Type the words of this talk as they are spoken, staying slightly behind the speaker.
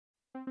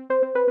Welcome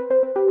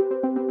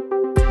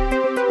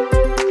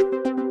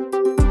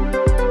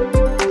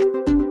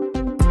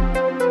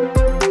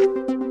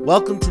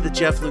to the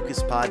Jeff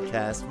Lukas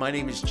podcast. My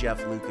name is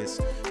Jeff Lukas.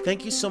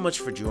 Thank you so much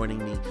for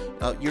joining me.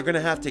 You're going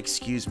to have to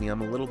excuse me.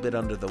 I'm a little bit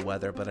under the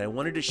weather, but I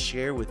wanted to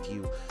share with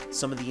you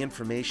some of the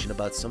information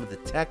about some of the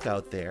tech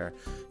out there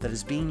that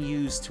is being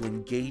used to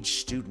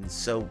engage students.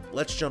 So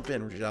let's jump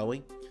in, shall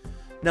we?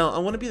 Now, I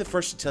want to be the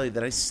first to tell you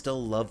that I still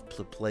love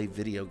to play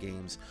video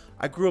games.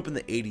 I grew up in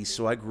the 80s,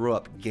 so I grew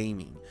up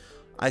gaming.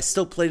 I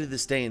still play to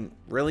this day, and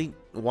really,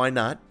 why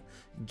not?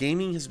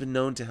 Gaming has been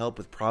known to help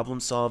with problem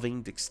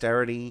solving,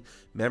 dexterity,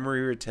 memory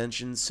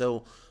retention,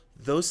 so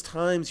those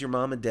times your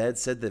mom and dad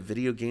said that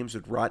video games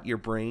would rot your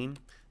brain,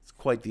 it's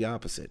quite the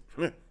opposite.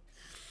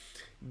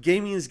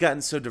 Gaming has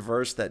gotten so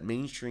diverse that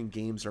mainstream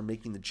games are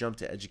making the jump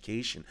to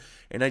education,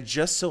 and I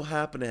just so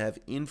happen to have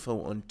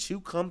info on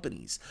 2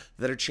 companies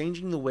that are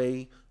changing the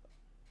way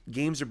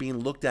games are being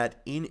looked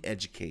at in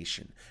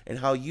education, and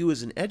how you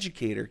as an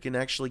educator can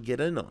actually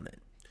get in on it.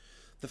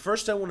 The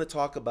first I want to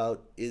talk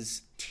about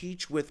is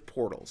Teach with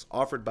Portals,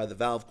 offered by the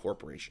Valve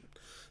Corporation.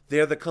 They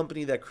are the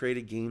company that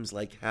created games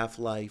like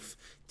Half-Life,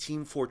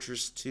 Team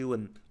Fortress 2,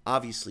 and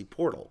obviously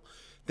Portal.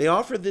 They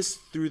offer this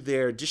through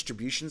their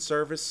distribution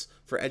service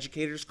for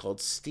educators called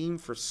Steam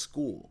for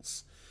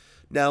Schools.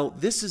 Now,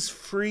 this is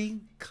free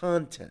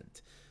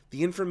content.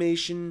 The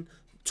information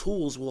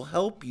tools will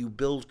help you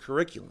build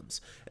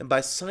curriculums. And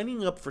by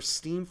signing up for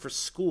Steam for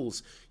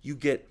Schools, you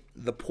get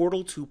the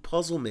Portal 2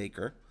 Puzzle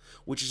Maker,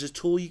 which is a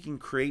tool you can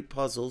create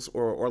puzzles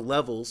or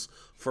levels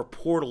for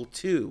Portal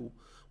 2,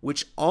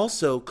 which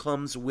also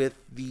comes with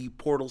the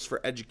Portals for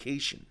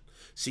Education.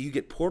 So you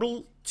get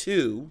Portal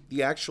 2,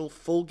 the actual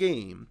full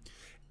game,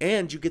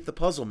 and you get the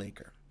Puzzle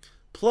Maker.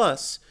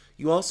 Plus,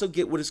 you also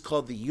get what is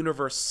called the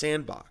Universe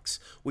Sandbox,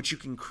 which you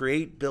can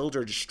create, build,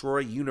 or destroy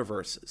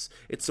universes.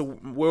 It's the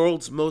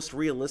world's most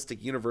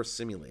realistic universe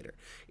simulator.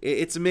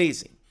 It's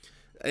amazing.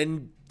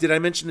 And did I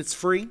mention it's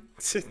free?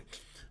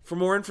 For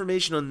more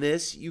information on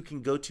this, you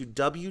can go to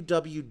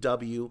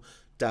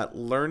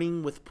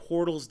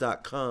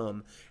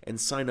www.learningwithportals.com and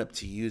sign up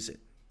to use it.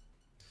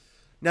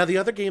 Now, the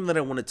other game that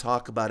I want to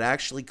talk about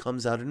actually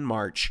comes out in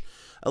March.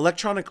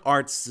 Electronic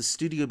Arts, the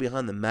studio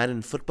behind the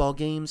Madden football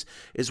games,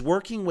 is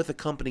working with a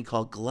company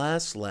called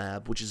Glass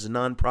Lab, which is a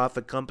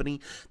nonprofit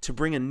company, to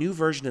bring a new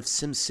version of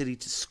SimCity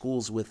to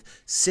schools with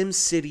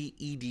SimCity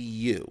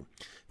EDU.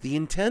 The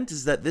intent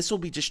is that this will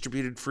be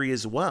distributed free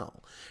as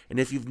well. And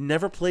if you've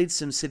never played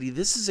SimCity,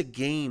 this is a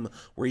game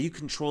where you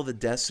control the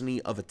destiny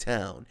of a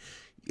town.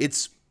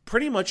 It's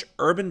pretty much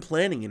urban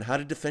planning and how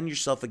to defend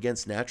yourself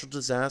against natural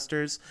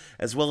disasters,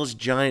 as well as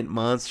giant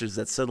monsters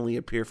that suddenly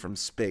appear from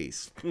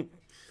space.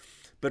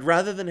 But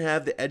rather than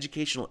have the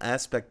educational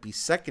aspect be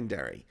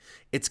secondary,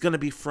 it's going to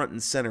be front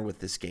and center with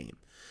this game.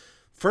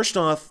 First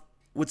off,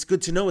 what's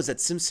good to know is that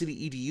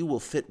SimCity EDU will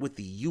fit with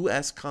the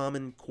U.S.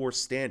 Common Core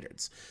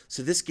standards,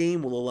 so this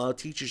game will allow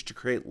teachers to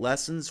create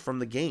lessons from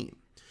the game.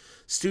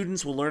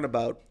 Students will learn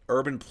about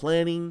urban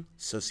planning,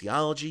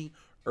 sociology,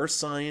 earth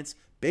science,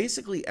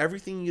 basically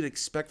everything you'd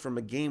expect from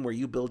a game where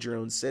you build your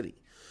own city.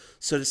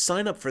 So to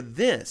sign up for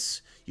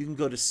this, you can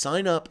go to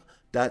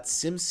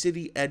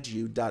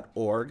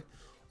signup.simcityedu.org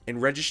and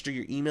register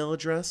your email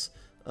address.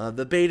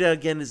 The beta,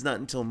 again, is not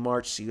until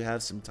March, so you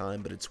have some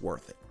time, but it's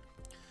worth it.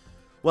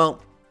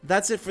 Well,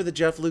 that's it for the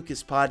Jeff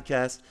Lukas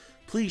podcast.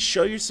 Please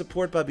show your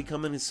support by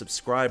becoming a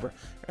subscriber,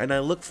 and I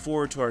look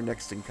forward to our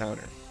next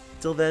encounter.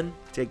 Till then,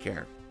 take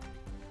care.